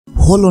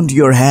hold on to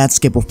your hats,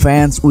 K-pop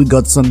fans, we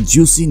got some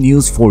juicy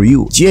news for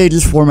you.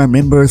 I-DLE's former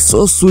member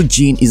Seo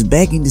Soo-jin is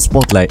back in the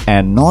spotlight,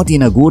 and not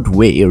in a good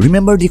way.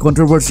 Remember the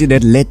controversy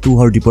that led to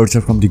her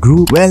departure from the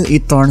group? Well,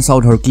 it turns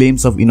out her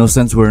claims of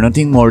innocence were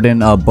nothing more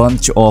than a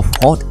bunch of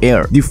hot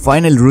air. The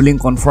final ruling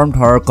confirmed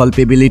her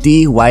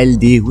culpability, while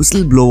the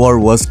whistleblower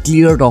was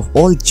cleared of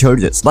all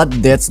charges.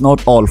 But that's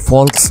not all,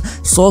 folks.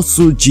 Seo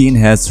Soo-jin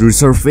has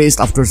resurfaced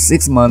after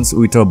 6 months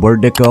with a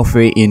birthday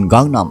cafe in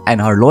Gangnam,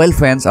 and her loyal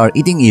fans are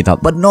eating it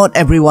up. But not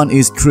everyone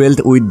is thrilled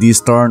with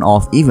this turn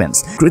of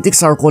events.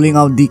 Critics are calling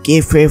out the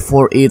cafe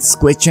for its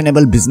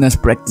questionable business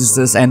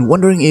practices and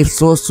wondering if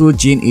Seo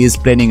Soo-jin is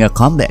planning a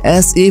comeback.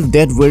 As if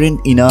that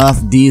weren't enough,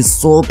 the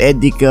soap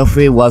at the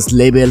cafe was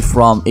labeled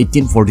from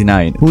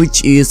 1849,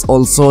 which is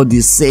also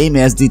the same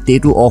as the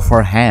tattoo of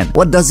her hand.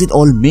 What does it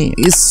all mean?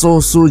 Is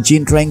Seo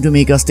Soo-jin trying to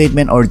make a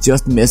statement or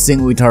just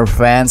messing with her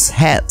fans'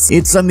 heads?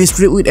 It's a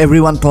mystery with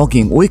everyone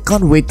talking. We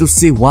can't wait to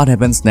see what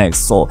happens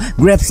next. So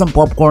grab some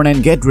popcorn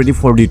and get ready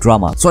for the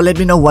drama. So let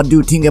me know what do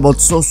you think about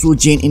Seo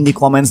Soo-jin in the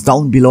comments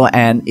down below,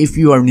 and if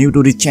you are new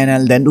to the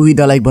channel, then do hit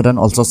the like button.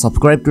 Also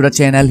subscribe to the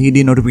channel, hit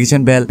the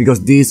notification bell,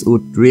 because this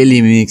would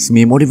really makes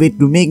me motivate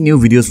to make new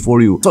videos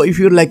for you. So if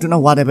you'd like to know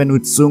what happened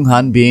with Sung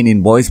Han being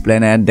in Boys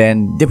Planet,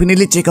 then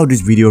definitely check out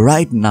this video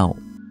right now.